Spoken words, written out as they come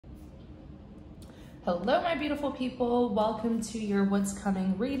Hello, my beautiful people. Welcome to your What's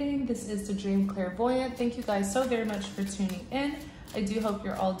Coming reading. This is the Dream Clairvoyant. Thank you guys so very much for tuning in. I do hope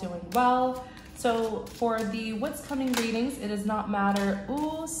you're all doing well. So for the What's Coming readings, it does not matter.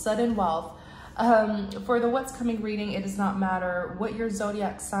 Ooh, sudden wealth. For the What's Coming reading, it does not matter what your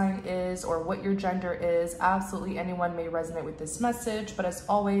zodiac sign is or what your gender is. Absolutely anyone may resonate with this message, but as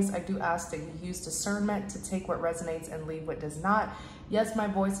always, I do ask that you use discernment to take what resonates and leave what does not. Yes, my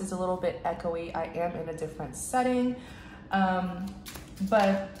voice is a little bit echoey. I am in a different setting,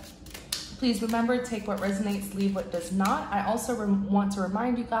 but please remember, take what resonates, leave what does not. I also want to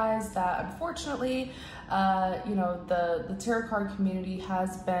remind you guys that unfortunately, you know, the tarot card community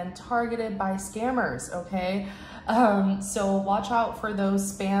has been targeted by scammers, okay? So watch out for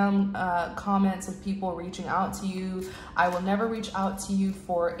those spam comments of people reaching out to you. I will never reach out to you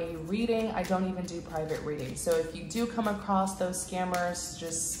for a reading. I don't even do private readings. So if you do come across those scammers,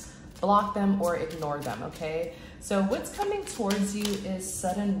 just block them or ignore them, okay? So what's coming towards you is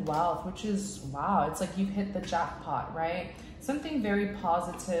sudden wealth, which is, wow, it's like you've hit the jackpot, right? Something very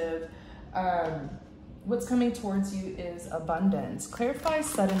positive. What's coming towards you is abundance. Clarify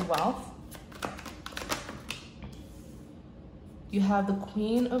sudden wealth. You have the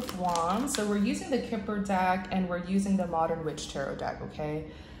Queen of Wands. So we're using the Kipper deck and we're using the Modern Witch Tarot deck, okay?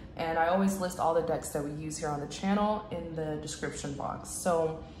 And I always list all the decks that we use here on the channel in the description box.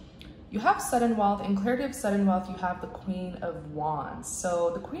 So you have sudden wealth. In clarity of sudden wealth, you have the Queen of Wands.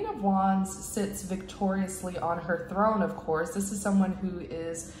 So the Queen of Wands sits victoriously on her throne, of course. This is someone who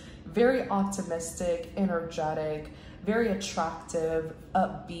is very optimistic, energetic, very attractive,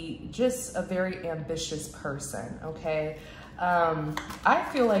 upbeat, just a very ambitious person, okay? I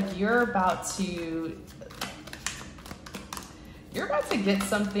feel like you're about to get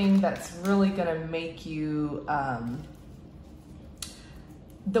something that's really gonna make you,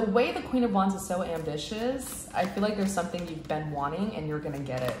 the way the Queen of Wands is so ambitious, I feel like there's something you've been wanting and you're gonna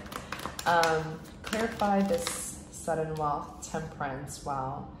get it. Clarify this sudden wealth. Temperance.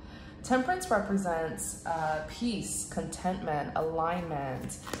 Wow. Temperance represents peace, contentment,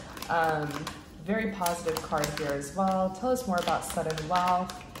 alignment. Very positive card here as well. Tell us more about sudden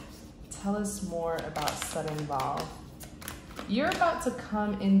wealth. Tell us more about sudden wealth. You're about to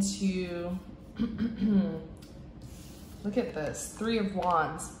come into, look at this, Three of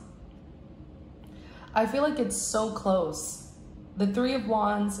Wands. I feel like it's so close. The Three of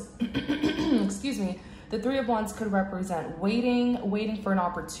Wands, excuse me, the Three of Wands could represent waiting for an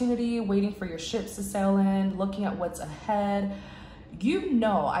opportunity, waiting for your ships to sail in, looking at what's ahead. You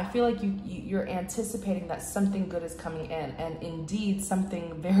know, I feel like you're anticipating that something good is coming in, and indeed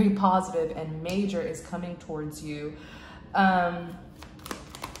something very positive and major is coming towards you.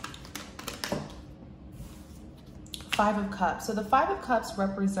 Five of Cups. So the Five of Cups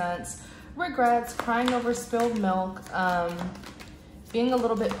represents regrets, crying over spilled milk, being a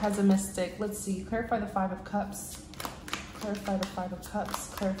little bit pessimistic. Let's see, clarify the Five of Cups. Clarify the Five of Cups.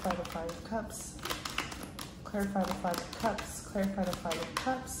 Clarify the Five of Cups. Clarify the Five of Cups. Clarify the Five of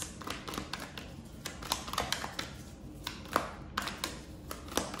Cups.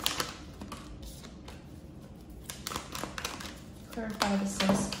 Clarify the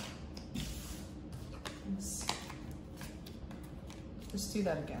Six. Let's do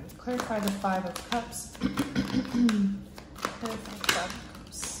that again. Clarify the Five of Cups. Clarify the Five of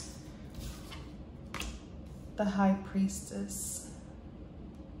Cups. The High Priestess.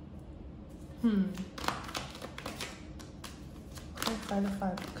 Clarify the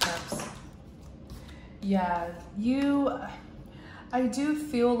Five of Cups. Yeah, I do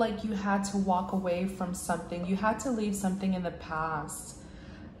feel like you had to walk away from something. You had to leave something in the past.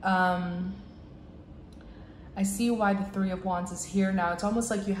 I see why the Three of Wands is here now. It's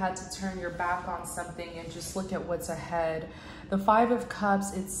almost like you had to turn your back on something and just look at what's ahead. The Five of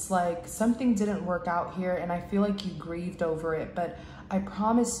Cups, it's like something didn't work out here and I feel like you grieved over it, but I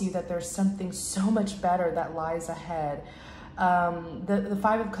promise you that there's something so much better that lies ahead. The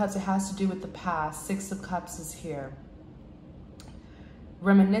Five of Cups, it has to do with the past. Six of Cups is here.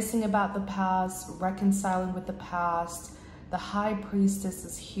 Reminiscing about the past, reconciling with the past. The High Priestess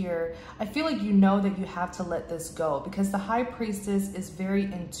is here. I feel like you know that you have to let this go because the High Priestess is very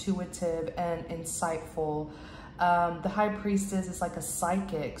intuitive and insightful. The High Priestess is like a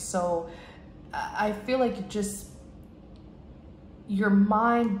psychic. So I feel like your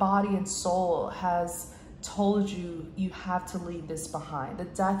mind, body, and soul has told you you have to leave this behind. The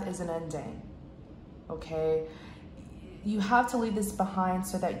death is an ending, okay? You have to leave this behind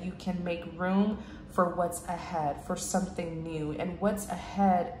so that you can make room for what's ahead, for something new. And what's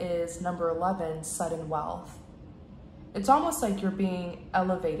ahead is number 11, sudden wealth. It's almost like you're being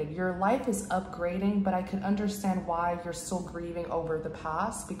elevated. Your life is upgrading, but I could understand why you're still grieving over the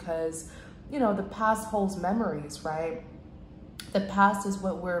past, because, you know, the past holds memories, right? The past is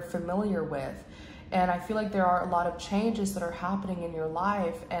what we're familiar with. And I feel like there are a lot of changes that are happening in your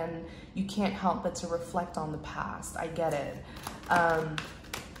life, and you can't help but to reflect on the past. I get it.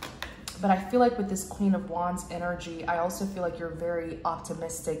 But I feel like with this Queen of Wands energy, I also feel like you're very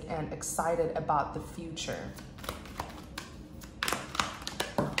optimistic and excited about the future.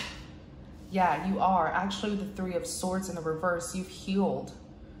 Yeah, you are. Actually, the Three of Swords in the reverse, you've healed.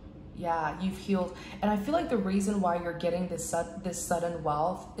 Yeah, you've healed. And I feel like the reason why you're getting this sudden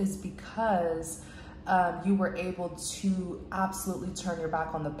wealth is because you were able to absolutely turn your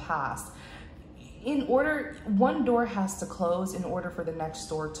back on the past. One door has to close in order for the next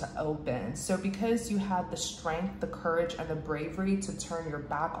door to open. So because you had the strength, the courage, and the bravery to turn your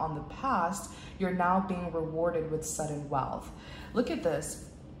back on the past, you're now being rewarded with sudden wealth. Look at this.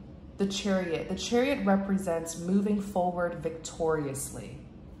 The Chariot. The Chariot represents moving forward victoriously.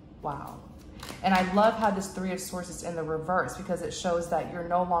 Wow. And I love how this Three of Swords is in the reverse, because it shows that you're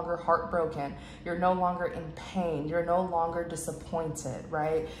no longer heartbroken. You're no longer in pain. You're no longer disappointed,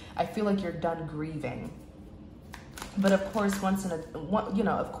 right? I feel like you're done grieving. But of course,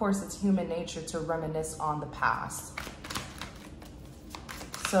 of course, it's human nature to reminisce on the past.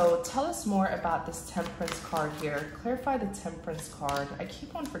 So tell us more about this Temperance card here. Clarify the Temperance card. I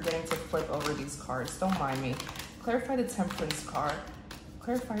keep on forgetting to flip over these cards. Don't mind me. Clarify the Temperance card.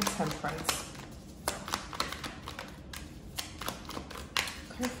 Clarify Temperance.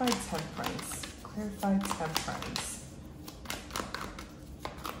 Clarify Temperance. Clarify Temperance.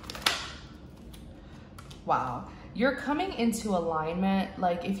 Wow. You're coming into alignment.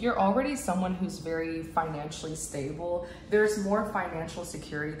 Like, if you're already someone who's very financially stable, there's more financial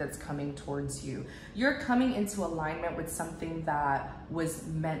security that's coming towards you. You're coming into alignment with something that was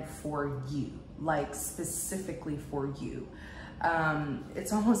meant for you, like specifically for you.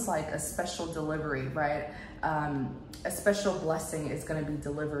 It's almost like a special delivery, right? A special blessing is going to be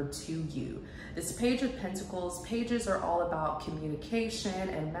delivered to you. This Page of Pentacles, pages are all about communication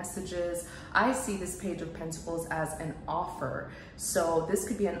and messages. I see this Page of Pentacles as an offer. So this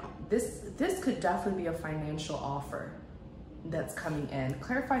could be this could definitely be a financial offer that's coming in.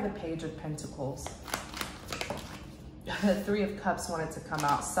 Clarify the Page of Pentacles. The Three of Cups wanted to come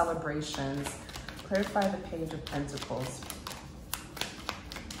out. Celebrations. Clarify the Page of Pentacles.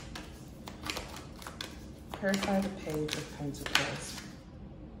 Clarify the Page of Pentacles.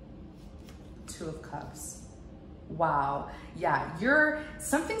 Two of Cups. Wow. Yeah,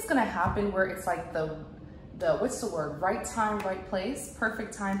 something's gonna happen where it's like the what's the word? Right time, right place.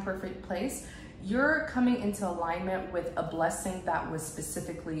 Perfect time, perfect place. You're coming into alignment with a blessing that was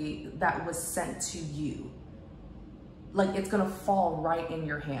sent to you. Like, it's gonna fall right in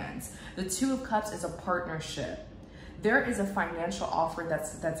your hands. The Two of Cups is a partnership. There is a financial offer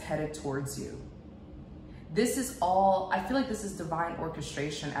that's headed towards you. This is all, I feel like this is divine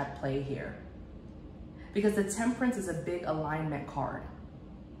orchestration at play here, because the Temperance is a big alignment card.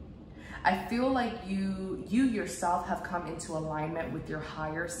 I feel like you yourself have come into alignment with your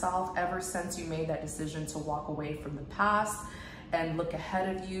higher self ever since you made that decision to walk away from the past and look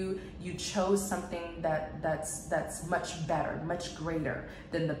ahead of you. You chose something that's much better, much greater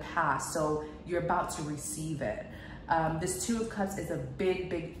than the past. So you're about to receive it. This Two of Cups is a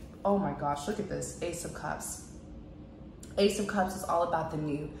big, oh my gosh, look at this, Ace of Cups. Ace of Cups is all about the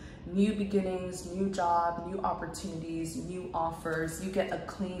new beginnings, new job, new opportunities, new offers. You get a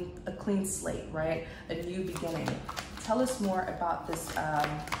clean slate, right? A new beginning. Tell us more about this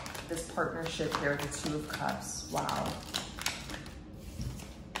this partnership here, the Two of Cups. Wow.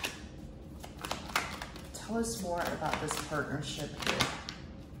 Tell us more about this partnership here.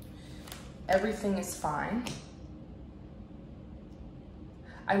 Everything is fine.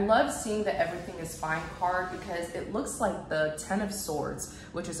 I love seeing the everything is fine card, because it looks like the Ten of Swords,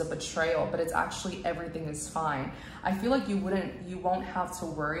 which is a betrayal, but it's actually everything is fine. I feel like you won't have to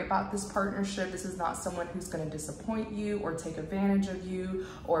worry about this partnership. This is not someone who's going to disappoint you or take advantage of you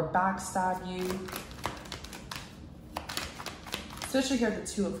or backstab you. Especially here, the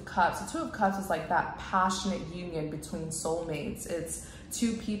Two of Cups. The Two of Cups is like that passionate union between soulmates. It's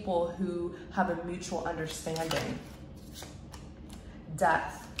two people who have a mutual understanding.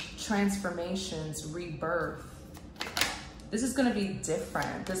 Death, transformations, rebirth. This is going to be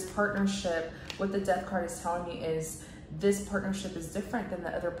different. This partnership, what the Death card is telling me is this partnership is different than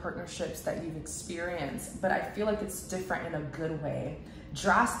the other partnerships that you've experienced, but I feel like it's different in a good way.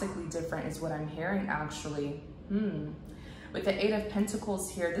 Drastically different is what I'm hearing, actually. With the Eight of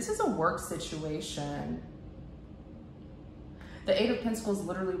Pentacles here, this is a work situation. The Eight of Pentacles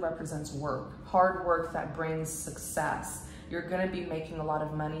literally represents work, hard work that brings success. You're going to be making a lot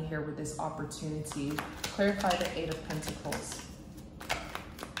of money here with this opportunity. Clarify the Eight of Pentacles.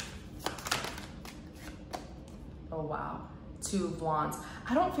 Oh, wow. Two of Wands.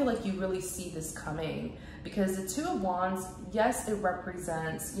 I don't feel like you really see this coming, because the Two of Wands, yes, it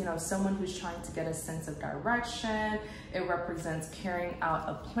represents, you know, someone who's trying to get a sense of direction. It represents carrying out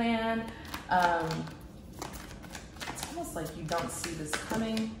a plan. It's almost like you don't see this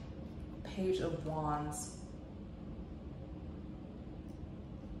coming. Page of Wands.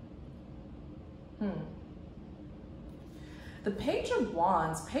 The Page of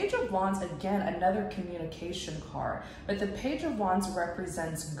Wands, again, another communication card, but the Page of Wands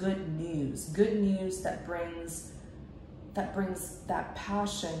represents good news that brings that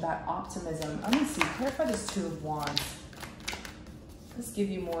passion, that optimism. Let me see, clarify this Two of Wands. Let's give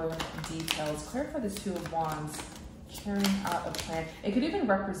you more details. Clarify this Two of Wands, carrying out a plan. It could even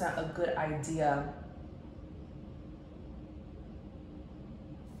represent a good idea.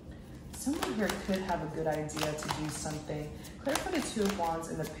 Someone here could have a good idea to do something. Clarify the Two of Wands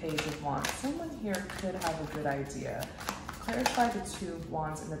and the Page of Wands. Someone here could have a good idea. Clarify the Two of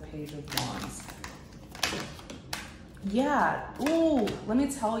Wands and the Page of Wands. Yeah. Ooh, let me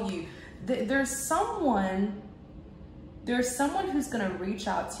tell you, there's someone who's going to reach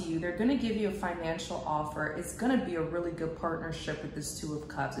out to you. They're going to give you a financial offer. It's going to be a really good partnership with this Two of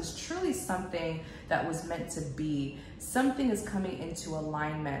Cups. It's truly something that was meant to be. Something is coming into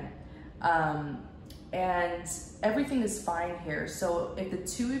alignment. And everything is fine here. So if the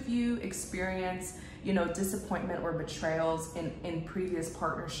two of you experience, you know, disappointment or betrayals in previous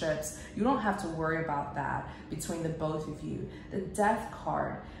partnerships, you don't have to worry about that between the both of you. The Death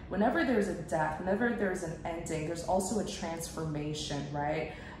card, whenever there's a death, whenever there's an ending, there's also a transformation,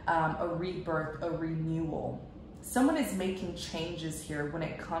 right? A rebirth, a renewal. Someone is making changes here when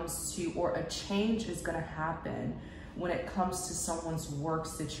it comes to, or a change is going to happen when it comes to someone's work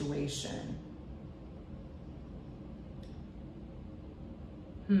situation.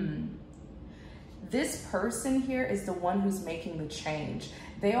 This person here is the one who's making the change.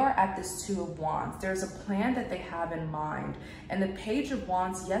 They are at this Two of Wands. There's a plan that they have in mind. And the Page of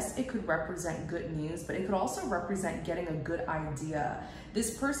Wands, yes, it could represent good news, but it could also represent getting a good idea.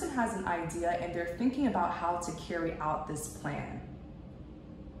 This person has an idea and they're thinking about how to carry out this plan.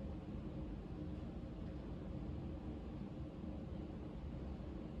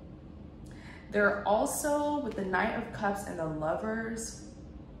 They're also, with the Knight of Cups and the Lovers,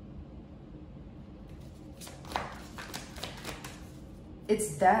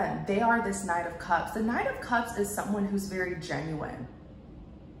 it's them. They are this Knight of Cups. The Knight of Cups is someone who's very genuine.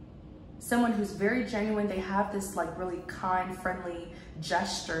 Someone who's very genuine. They have this like really kind, friendly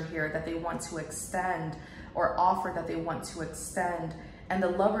gesture here that they want to extend, or offer that they want to extend. And the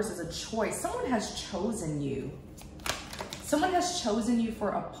Lovers is a choice. Someone has chosen you. Someone has chosen you for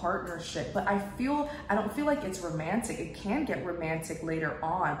a partnership, but I don't feel like it's romantic. It can get romantic later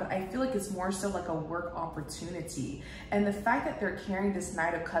on, but I feel like it's more so like a work opportunity. And the fact that they're carrying this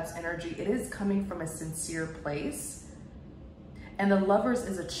Knight of Cups energy, it is coming from a sincere place. And the Lovers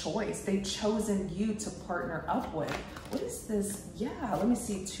is a choice. They've chosen you to partner up with. What is this? Yeah, let me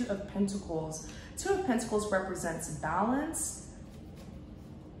see. Two of Pentacles. Two of Pentacles represents balance,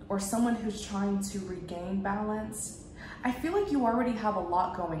 or someone who's trying to regain balance. I feel like you already have a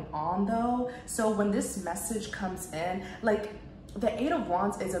lot going on though. So when this message comes in, like the Eight of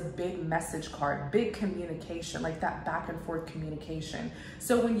Wands is a big message card, big communication, like that back and forth communication.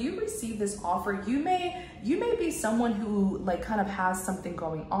 So when you receive this offer, you may be someone who like kind of has something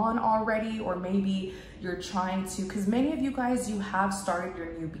going on already, or maybe you're trying to, because many of you guys, you have started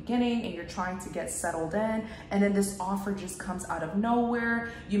your new beginning and you're trying to get settled in, and then this offer just comes out of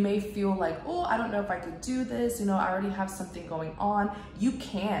nowhere. You may feel like, oh, I don't know if I could do this. You know, I already have something going on. You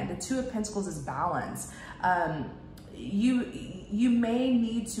can. The Two of Pentacles is balance. You may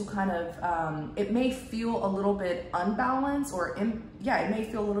need to kind of, it may feel a little bit unbalanced, or it may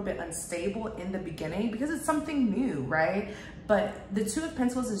feel a little bit unstable in the beginning because it's something new, right? But the Two of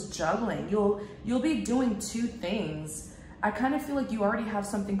Pentacles is juggling. You'll be doing two things. I kind of feel like you already have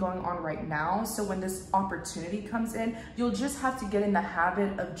something going on right now. So when this opportunity comes in, you'll just have to get in the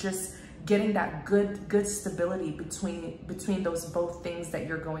habit of just getting that good stability between those both things that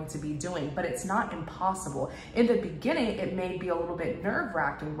you're going to be doing. But it's not impossible. In the beginning, it may be a little bit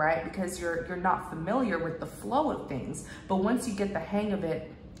nerve-wracking, right? Because you're not familiar with the flow of things. But once you get the hang of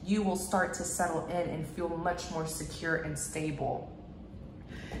it, you will start to settle in and feel much more secure and stable.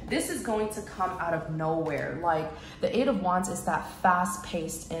 This is going to come out of nowhere. Like the Eight of Wands is that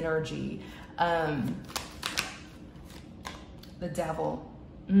fast-paced energy. The devil.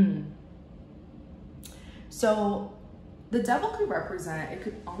 So the devil could represent, it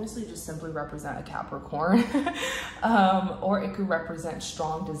could honestly just simply represent a Capricorn, or it could represent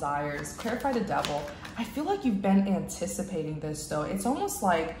strong desires. Clarify the devil. I feel like you've been anticipating this though. It's almost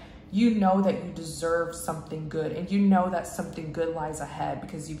like you know that you deserve something good, and you know that something good lies ahead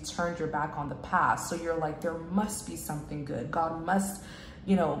because you've turned your back on the past. So you're like, there must be something good. God must,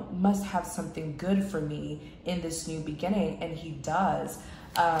 you know, must have something good for me in this new beginning. And he does.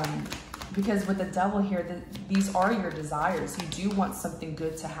 Because with the devil here, these are your desires. You do want something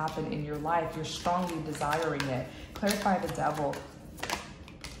good to happen in your life. You're strongly desiring it. Clarify the devil.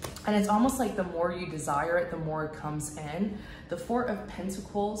 And it's almost like the more you desire it, the more it comes in. The Four of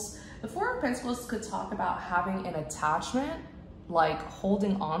Pentacles. The Four of Pentacles could talk about having an attachment, like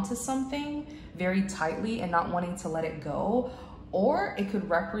holding on to something very tightly and not wanting to let it go. Or it could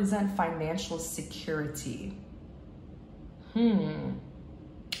represent financial security. And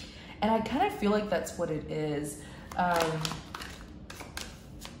I kind of feel like that's what it is.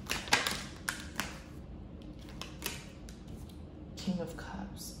 King of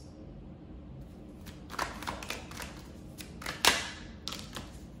Cups.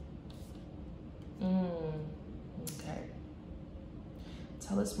 Okay.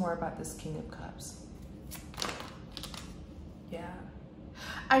 Tell us more about this King of Cups. Yeah.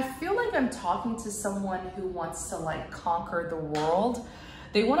 I feel like I'm talking to someone who wants to like conquer the world.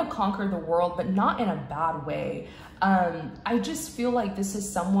 They want to conquer the world, but not in a bad way. I just feel like this is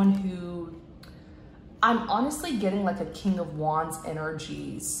someone who, I'm honestly getting like a King of Wands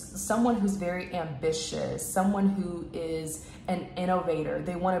energies, someone who's very ambitious, someone who is an innovator.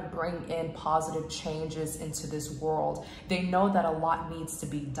 They want to bring in positive changes into this world. They know that a lot needs to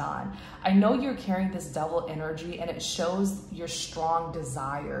be done. I know you're carrying this devil energy and it shows your strong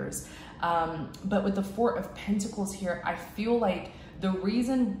desires. But with the Four of Pentacles here, I feel like the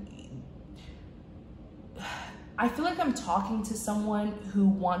reason, I feel like I'm talking to someone who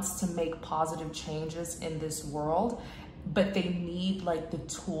wants to make positive changes in this world, but they need like the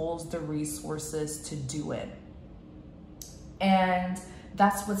tools, the resources to do it. And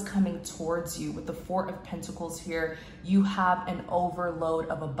that's what's coming towards you. With the Four of Pentacles here, you have an overload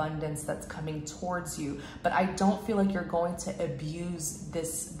of abundance that's coming towards you. But I don't feel like you're going to abuse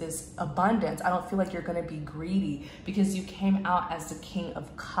this abundance. I don't feel like you're going to be greedy because you came out as the King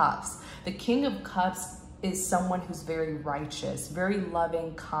of Cups. The King of Cups is someone who's very righteous, very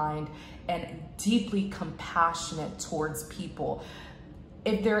loving, kind, and deeply compassionate towards people.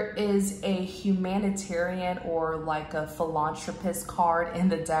 If there is a humanitarian or like a philanthropist card in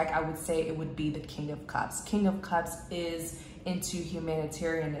the deck, I would say it would be the King of Cups. King of Cups is into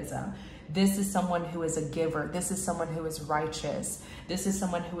humanitarianism. This is someone who is a giver. This is someone who is righteous. This is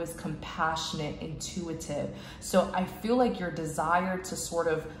someone who is compassionate, intuitive. So I feel like your desire to sort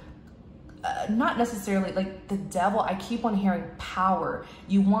of, not necessarily like the devil, I keep on hearing power.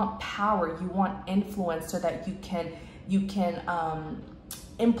 You want power, you want influence so that you can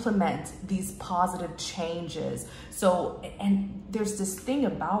implement these positive changes. So, and there's this thing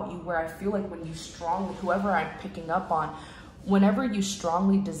about you where I feel like when you strongly, whoever I'm picking up on, whenever you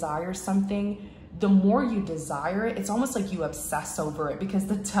strongly desire something, the more you desire it, it's almost like you obsess over it, because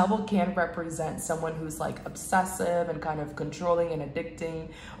the devil can represent someone who's like obsessive and kind of controlling and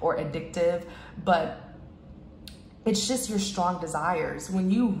addictive, but it's just your strong desires. When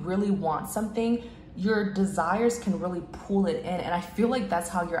you really want something, your desires can really pull it in. And I feel like that's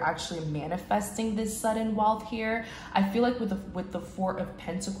how you're actually manifesting this sudden wealth here. I feel like with the Four of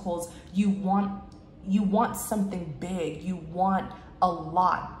Pentacles, you want something big, you want a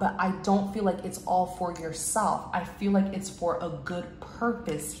lot, but I don't feel like it's all for yourself. I feel like it's for a good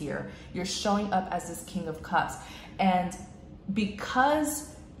purpose here. You're showing up as this King of Cups. And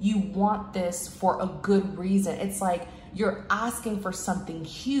because you want this for a good reason, it's like you're asking for something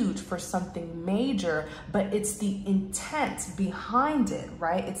huge, for something major, but it's the intent behind it,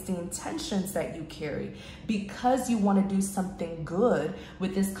 right? It's the intentions that you carry. Because you want to do something good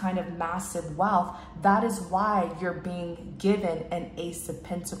with this kind of massive wealth, that is why you're being given an Ace of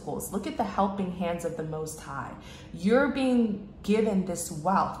Pentacles. Look at the helping hands of the Most High. You're being given this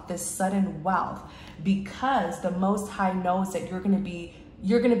wealth, this sudden wealth, because the Most High knows that you're going to be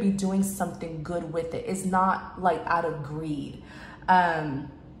doing something good with it. It's not like out of greed. Oh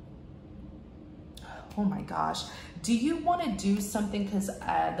my gosh. Do you want to do something? Because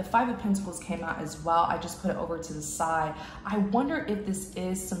the Five of Pentacles came out as well. I just put it over to the side. I wonder if this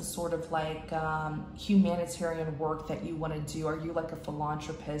is some sort of like humanitarian work that you want to do. Are you like a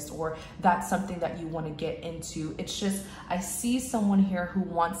philanthropist, or that's something that you want to get into? It's just, I see someone here who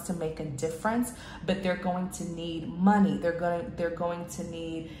wants to make a difference, but they're going to need money. They're going to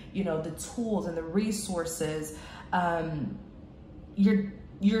need, you know, the tools and the resources.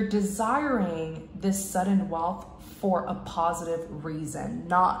 You're desiring this sudden wealth for a positive reason,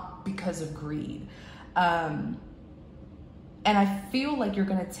 not because of greed. And I feel like you're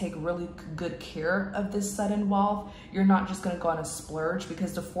going to take really good care of this sudden wealth. You're not just going to go on a splurge,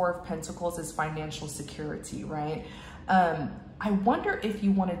 because the Four of Pentacles is financial security, right? I wonder if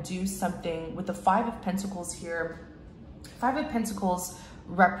you want to do something with the Five of Pentacles here. Five of Pentacles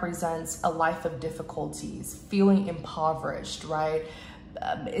represents a life of difficulties, feeling impoverished, right?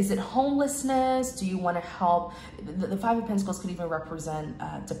 Is it homelessness? Do you want to help? The Five of Pentacles could even represent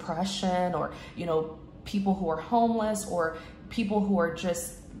depression, or, you know, people who are homeless, or people who are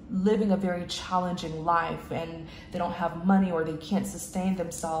just living a very challenging life and they don't have money, or they can't sustain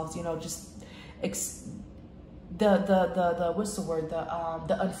themselves, you know, just the what's the word?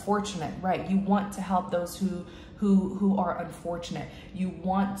 The unfortunate, right? You want to help those who are unfortunate. You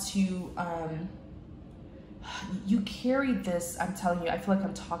want to, you carry this, I'm telling you, I feel like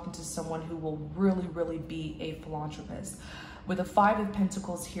I'm talking to someone who will really, really be a philanthropist. With the Five of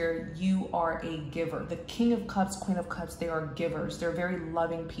Pentacles here, you are a giver. The King of Cups, Queen of Cups, they are givers. They're very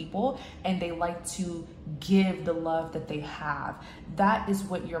loving people, and they like to give the love that they have. That is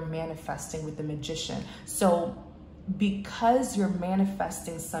what you're manifesting with the Magician. So because you're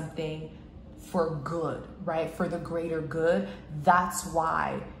manifesting something for good, right? For the greater good, that's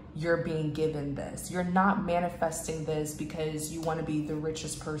why you're being given this. You're not manifesting this because you want to be the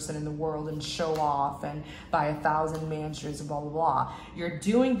richest person in the world and show off and buy 1,000 mansions and blah, blah, blah. You're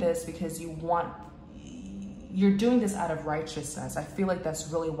doing this because you're doing this out of righteousness. I feel like that's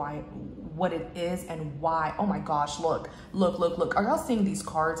really what it is, and why. Oh my gosh, look. Are y'all seeing these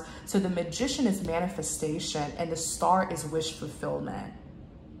cards? So the Magician is manifestation, and the Star is wish fulfillment.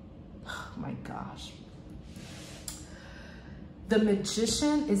 Oh my gosh. The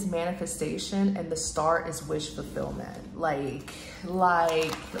Magician is manifestation, and the Star is wish fulfillment. Like,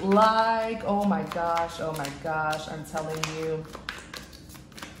 oh my gosh, I'm telling you.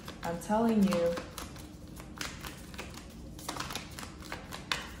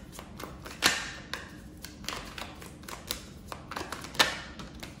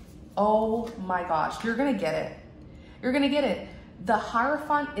 Oh my gosh, you're gonna get it. You're gonna get it. The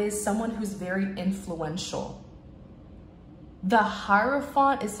Hierophant is someone who's very influential. The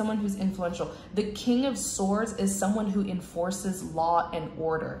Hierophant is someone who's influential. The King of Swords is someone who enforces law and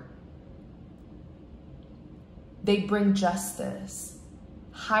order. They bring justice.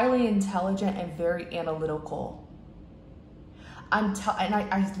 Highly intelligent and very analytical.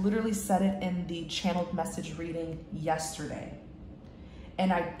 I literally said it in the channeled message reading yesterday.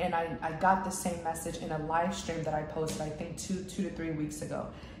 And I got the same message in a live stream that I posted, I think two to 3 weeks ago.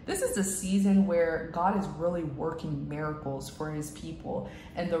 This is a season where God is really working miracles for his people,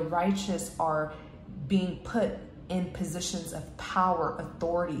 and the righteous are being put in positions of power,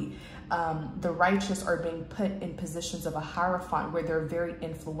 authority. The righteous are being put in positions of a Hierophant, where they're very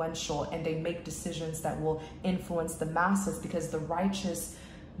influential and they make decisions that will influence the masses, because the righteous,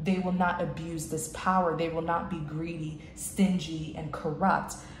 they will not abuse this power. They will not be greedy, stingy, and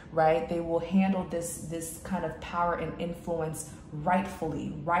corrupt, right? They will handle this kind of power and influence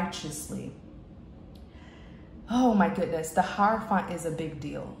rightfully, righteously. Oh my goodness, the Hierophant is a big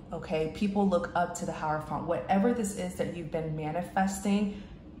deal, okay? People look up to the Hierophant. Whatever this is that you've been manifesting,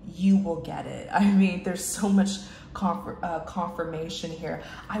 you will get it. I mean, there's so much confirmation here.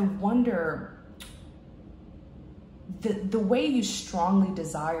 I wonder, the way you strongly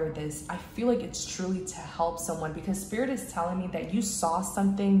desire this, I feel like it's truly to help someone, because Spirit is telling me that you saw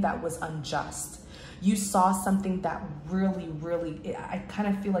something that was unjust. You saw something that really, really, I kind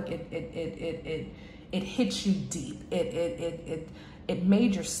of feel like it hit you deep. It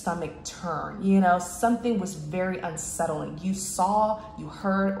made your stomach turn, you know, something was very unsettling. You saw, you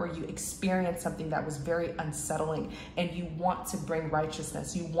heard, or you experienced something that was very unsettling, and you want to bring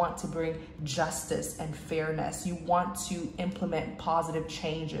righteousness. You want to bring justice and fairness. You want to implement positive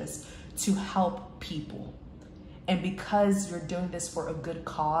changes to help people. And because you're doing this for a good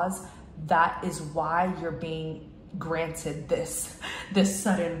cause, that is why you're being granted this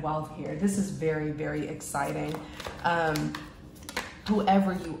sudden wealth here. This is very, very exciting.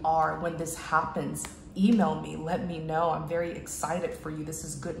 Whoever you are, when this happens, email me, let me know. I'm very excited for you. This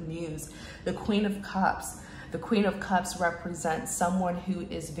is good news. The Queen of Cups. The Queen of Cups represents someone who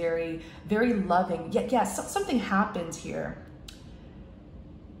is very, very loving. Yeah, something happened here.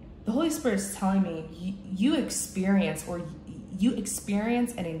 The Holy Spirit is telling me you experience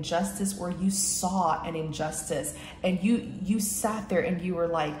an injustice, or you saw an injustice, and you sat there and you were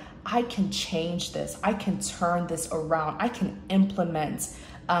like, I can change this. I can turn this around. I can implement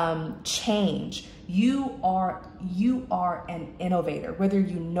change. You are an innovator, whether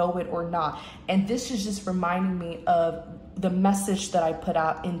you know it or not. And this is just reminding me of the message that I put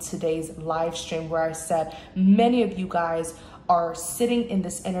out in today's live stream, where I said many of you guys are sitting in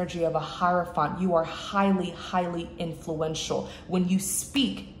this energy of a Hierophant. You are highly, highly influential. When you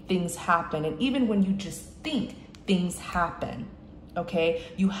speak, things happen. And even when you just think, things happen. Okay?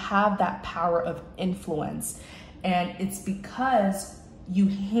 You have that power of influence. And it's because you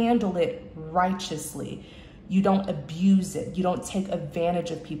handle it righteously. You don't abuse it. You don't take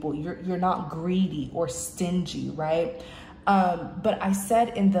advantage of people. You're not greedy or stingy, right? But I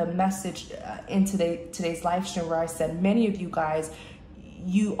said in the message in today's live stream, where I said many of you guys,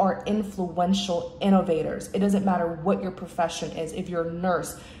 you are influential innovators. It doesn't matter what your profession is. If you're a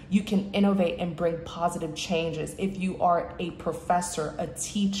nurse, you can innovate and bring positive changes. If you are a professor, a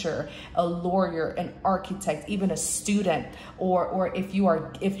teacher, a lawyer, an architect, even a student, or if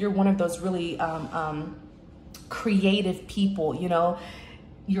you're one of those really creative people, you know,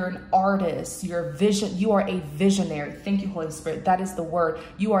 you're an artist, you are a visionary. Thank you, Holy Spirit. That is the word.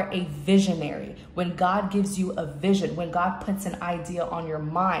 You are a visionary. When God gives you a vision, when God puts an idea on your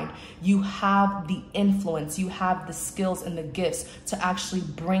mind, you have the influence, you have the skills and the gifts to actually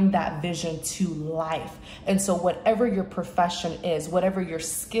bring that vision to life. And so whatever your profession is, whatever your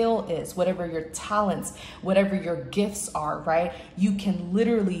skill is, whatever your talents, whatever your gifts are, right? You can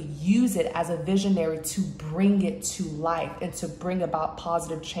literally use it as a visionary to bring it to life and to bring about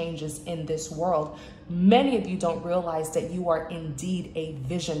positive changes in this world. Many of you don't realize that you are indeed a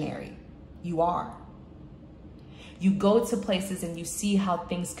visionary. You are. You go to places and you see how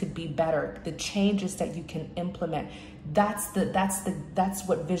things could be better, the changes that you can implement. That's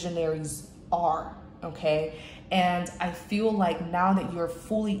what visionaries are, okay? And I feel like now that you're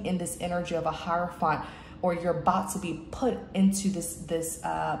fully in this energy of a Hierophant, or you're about to be put into this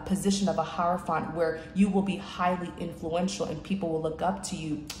position of a Hierophant, where you will be highly influential and people will look up to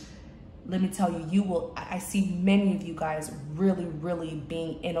you. Let me tell you, I see many of you guys really, really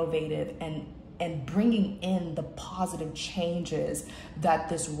being innovative and bringing in the positive changes that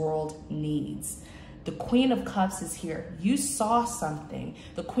this world needs. The Queen of Cups is here. You saw something.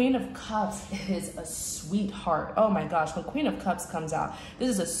 The Queen of Cups is a sweetheart. Oh my gosh, when Queen of Cups comes out, this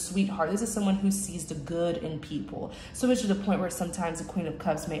is a sweetheart. This is someone who sees the good in people. So much to the point where sometimes the Queen of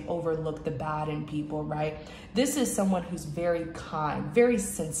Cups may overlook the bad in people, right? This is someone who's very kind, very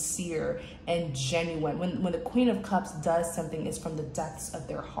sincere and genuine. When the Queen of Cups does something, it's from the depths of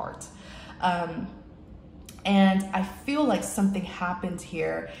their heart. And I feel like something happened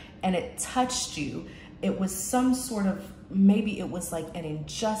here and it touched you. It was some sort of, maybe it was like an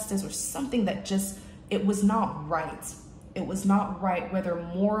injustice or something that just, it was not right. It was not right, whether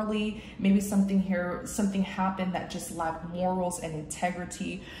morally, maybe something happened that just lacked morals and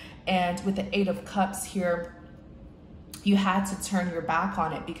integrity. And with the Eight of Cups here, you had to turn your back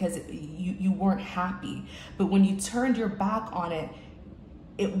on it because you weren't happy. But when you turned your back on it,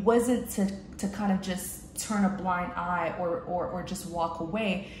 it wasn't to kind of just turn a blind eye or just walk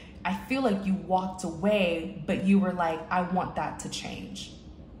away. I feel like you walked away, but you were like, I want that to change.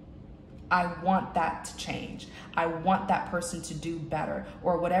 I want that to change. I want that person to do better,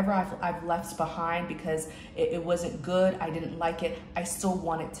 or whatever I've left behind because it wasn't good. I didn't like it. I still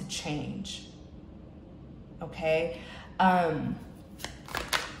want it to change. Okay. I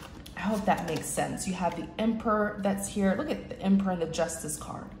hope that makes sense. You have the Emperor that's here. Look at the Emperor and the Justice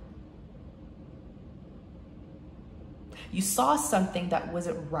card. You saw something that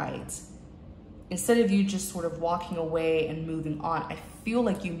wasn't right. Instead of you just sort of walking away and moving on, I feel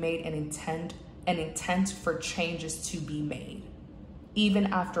like you made an intent for changes to be made, even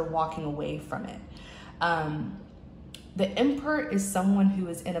after walking away from it. The Emperor is someone who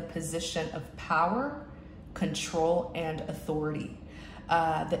is in a position of power, control, and authority.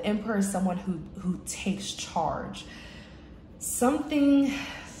 The Emperor is someone who takes charge. Something's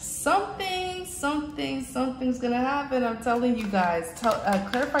gonna happen. I'm telling you guys.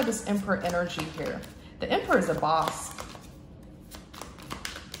 Clarify this Emperor energy here. The Emperor is a boss.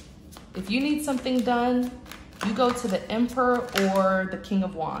 If you need something done, you go to the Emperor or the King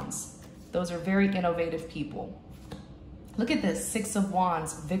of Wands. Those are very innovative people. Look at this, 6 of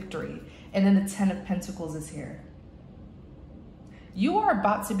Wands, victory. And then the 10 of Pentacles is here. You are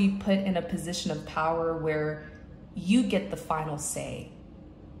about to be put in a position of power where you get the final say,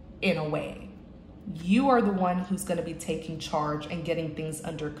 in a way. You are the one who's going to be taking charge and getting things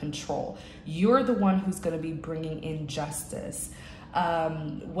under control. You're the one who's going to be bringing in justice.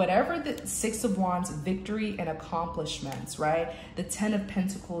 Whatever the Six of Wands, victory and accomplishments, right? The Ten of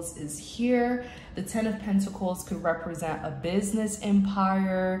Pentacles is here. The Ten of Pentacles could represent a business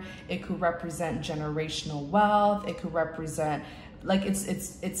empire. It could represent generational wealth. It could represent, like,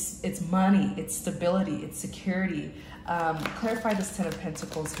 it's money, it's stability, it's security. Clarify this Ten of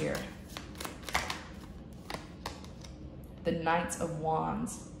Pentacles here. The Knight of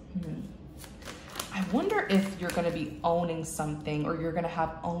Wands. I wonder if you're going to be owning something, or you're going to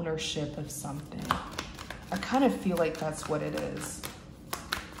have ownership of something. I kind of feel like that's what it is.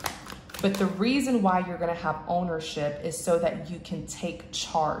 But the reason why you're going to have ownership is so that you can take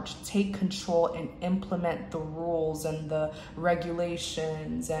charge, take control, and implement the rules and the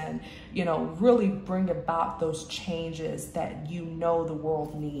regulations, and, you know, really bring about those changes that you know the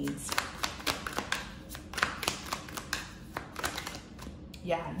world needs.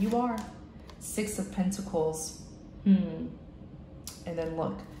 Yeah, you are. Six of Pentacles. And then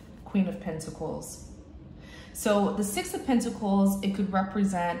look, Queen of Pentacles. So the Six of Pentacles, it could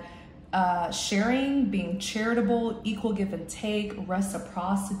represent sharing, being charitable, equal give and take,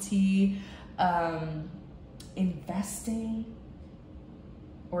 reciprocity, investing,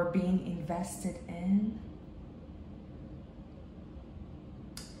 or being invested in.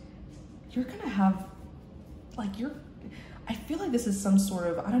 You're gonna have, like, I feel like this is some sort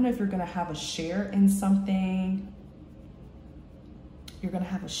of, I don't know if you're gonna have a share in something. You're gonna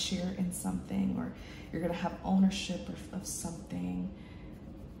have a share in something, or you're gonna have ownership of something.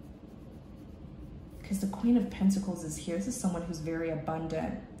 Because the Queen of Pentacles is here. This is someone who's very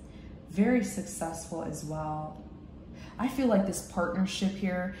abundant, very successful as well. I feel like this partnership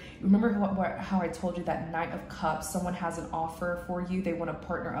here, remember how I told you that Knight of Cups, someone has an offer for you, they want to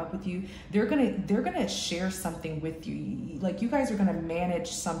partner up with you. They're gonna share something with you. Like, you guys are gonna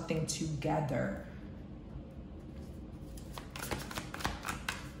manage something together.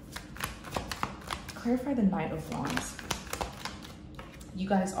 Clarify the Knight of Wands. You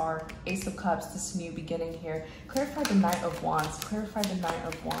guys are Ace of Cups, this new beginning here. Clarify the Knight of Wands. Clarify the Knight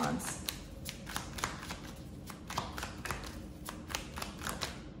of Wands.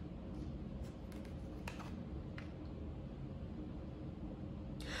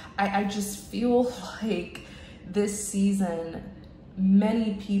 I just feel like this season,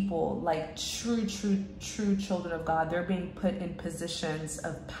 many people, like true children of God, they're being put in positions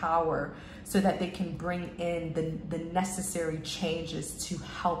of power so that they can bring in the necessary changes to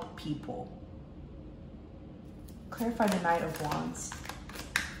help people. Clarify the Knight of Wands.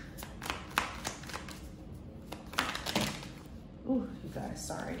 Ooh, you guys,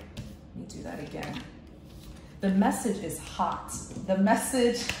 sorry. Let me do that again. The message is hot. The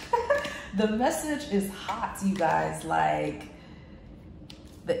message, the message is hot, you guys. Like,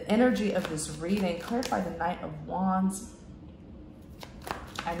 the energy of this reading. Clarify the Knight of Wands.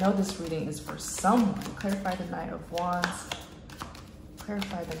 I know this reading is for someone. Clarify the Knight of Wands.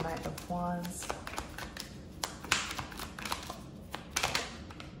 Clarify the Knight of Wands.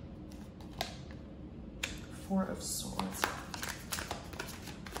 Four of Swords.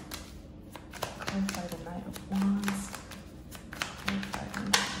 Clarify the Knight of Wands. Clarify the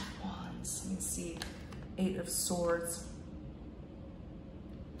Knight of Wands. Let me see. Eight of Swords.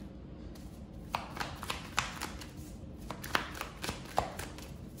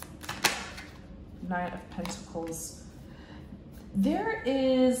 Knight of Pentacles. There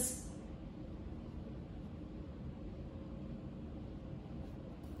is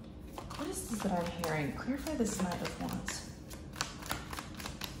what is this that I'm hearing? Clarify this Knight of Wands.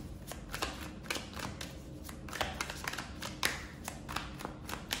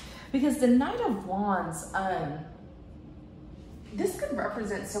 Because the Knight of Wands, this could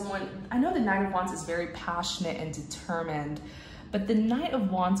represent someone, I know the Knight of Wands is very passionate and determined, but the Knight of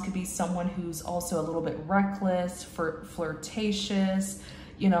Wands could be someone who's also a little bit reckless, flirtatious,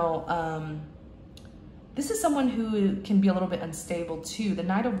 you know, this is someone who can be a little bit unstable too. The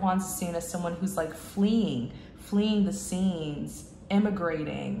Knight of Wands is seen as someone who's like fleeing the scenes,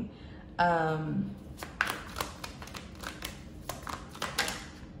 immigrating,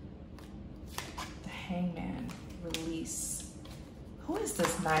 Hangman, release. Who is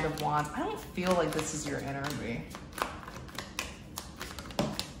this Knight of Wands? I don't feel like this is your energy.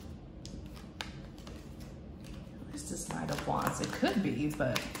 Who is this Knight of Wands? It could be,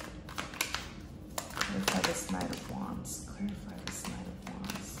 but clarify this Knight of Wands. Clarify this Knight of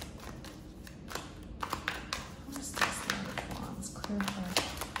Wands. Who is this Knight of Wands?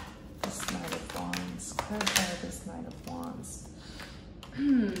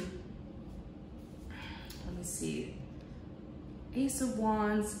 Ace of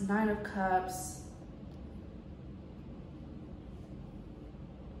Wands, Nine of Cups.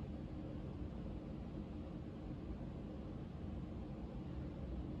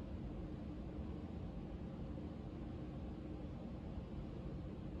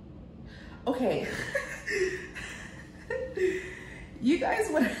 Okay. You guys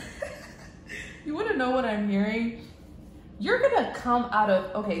want you want to know what I'm hearing? You're gonna come out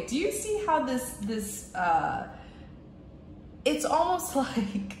of, okay, do you see how this it's almost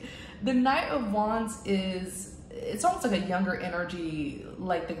like the Knight of Wands is, it's almost like a younger energy,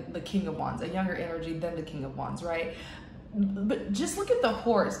 like the King of Wands, a younger energy than the King of Wands, right? But just look at the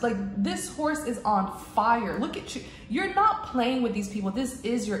horse. Like, this horse is on fire. Look at you. You're not playing with these people. This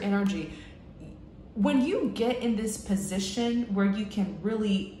is your energy. When you get in this position where you can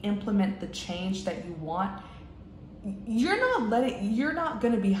really implement the change that you want, you're not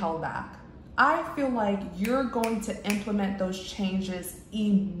going to be held back. I feel like you're going to implement those changes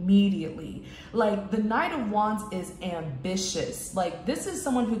immediately. Like, the Knight of Wands is ambitious. Like, this is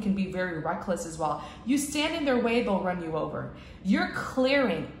someone who can be very reckless as well. You stand in their way, they'll run you over. You're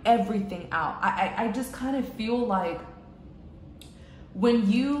clearing everything out. I just kind of feel like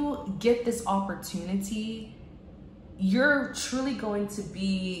when you get this opportunity, you're truly going to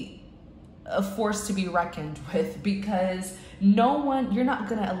be a force to be reckoned with, because you're not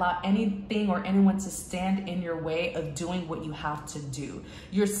going to allow anything or anyone to stand in your way of doing what you have to do.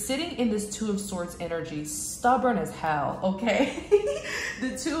 You're sitting in this Two of Swords energy, stubborn as hell, okay?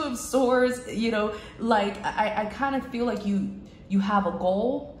 The Two of Swords, you know, like, I kind of feel like you have a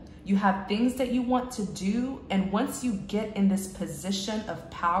goal, you have things that you want to do, and once you get in this position of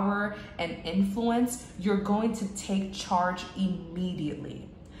power and influence, you're going to take charge immediately.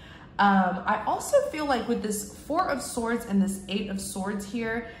 I also feel like with this Four of Swords and this Eight of Swords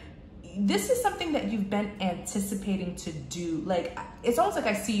here, this is something that you've been anticipating to do. Like, it's almost like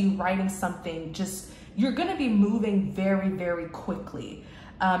I see you writing something, just, you're going to be moving very, very quickly.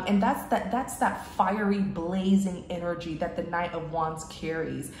 And that's that fiery, blazing energy that the Knight of Wands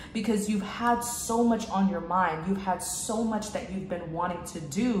carries, because you've had so much on your mind. You've had so much that you've been wanting to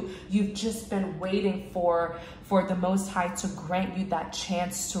do. You've just been waiting for the Most High to grant you that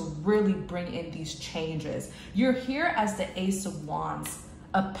chance to really bring in these changes. You're here as the Ace of Wands,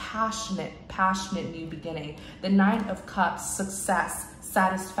 a passionate new beginning. The Nine of Cups, success,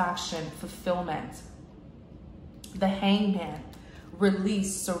 satisfaction, fulfillment. The Hangman,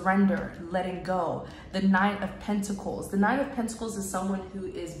 release, surrender, letting go. The Knight of Pentacles. The Knight of Pentacles is someone who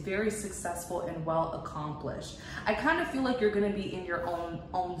is very successful and well accomplished. I kind of feel like you're going to be in your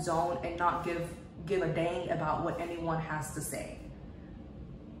own zone and not give a dang about what anyone has to say.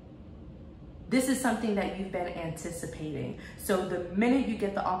 This is something that you've been anticipating. So the minute you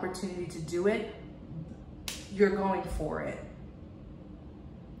get the opportunity to do it, you're going for it.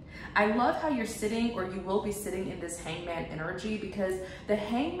 I love how you're sitting, or you will be sitting, in this Hangman energy, because the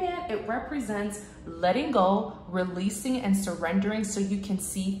Hangman, it represents letting go, releasing, and surrendering so you can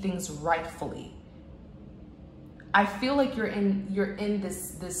see things rightfully. I feel like you're in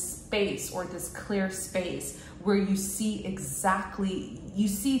this space, or this clear space, where you see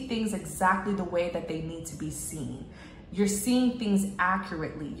things exactly the way that they need to be seen. You're seeing things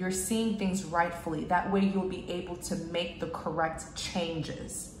accurately. You're seeing things rightfully. That way you'll be able to make the correct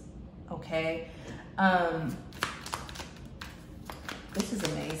changes. Okay, this is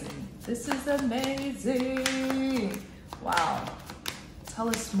amazing. This is amazing. Wow. Tell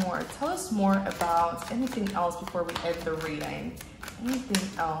us more. Tell us more about anything else before we end the reading.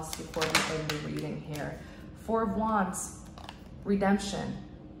 Anything else before we end the reading here? Four of Wands, redemption.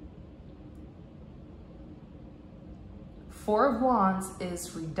 Four of Wands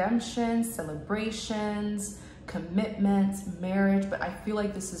is redemption, celebrations, commitment, marriage, but I feel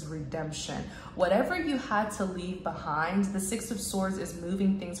like this is redemption. Whatever you had to leave behind, the Six of Swords is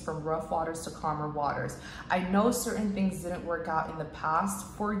moving things from rough waters to calmer waters. I know certain things didn't work out in the past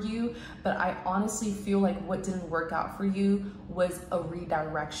for you, but I honestly feel like what didn't work out for you was a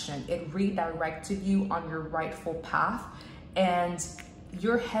redirection. It redirected you on your rightful path, and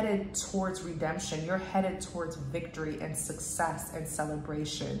you're headed towards redemption. You're headed towards victory and success and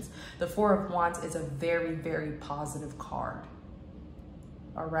celebrations. The Four of Wands is a very, very positive card.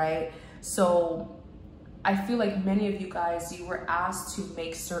 All right. So I feel like many of you guys, you were asked to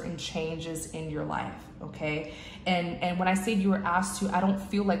make certain changes in your life. Okay. And when I say you were asked to, I don't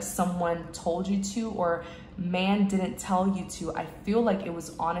feel like someone told you to, or man didn't tell you to. I feel like it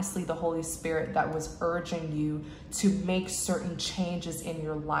was honestly the Holy Spirit that was urging you to make certain changes in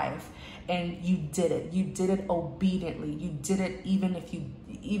your life. and you did it. You did it obediently. You did it even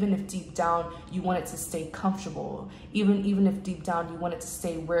if deep down you wanted to stay comfortable, even if deep down you wanted to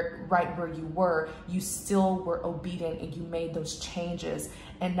stay right where you were, you still were obedient and you made those changes.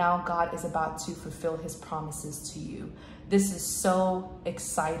 And now God is about to fulfill his promises to you. This is so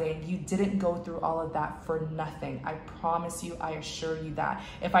exciting. You didn't go through all of that for nothing. I promise you, I assure you that.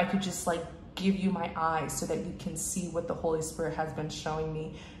 If I could just like give you my eyes so that you can see what the Holy Spirit has been showing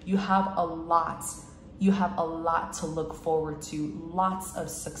me, you have a lot to look forward to. Lots of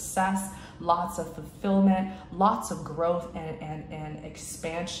success, lots of fulfillment, lots of growth and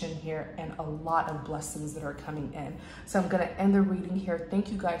expansion here, and a lot of blessings that are coming in. So I'm going to end the reading here.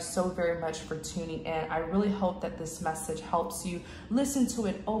 Thank you guys so very much for tuning in. I really hope that this message helps you. Listen to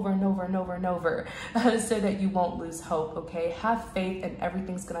it over and over and over and over so that you won't lose hope, okay? Have faith and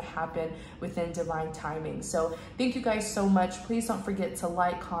everything's going to happen within divine timing. So thank you guys so much. Please don't forget to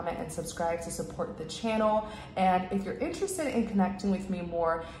like, comment, and subscribe to support the channel. And if you're interested in connecting with me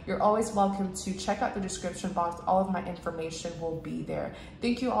more, you're always welcome to check out the description box. All of my information will be there.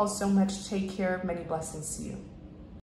 Thank you all so much. Take care. Many blessings to you.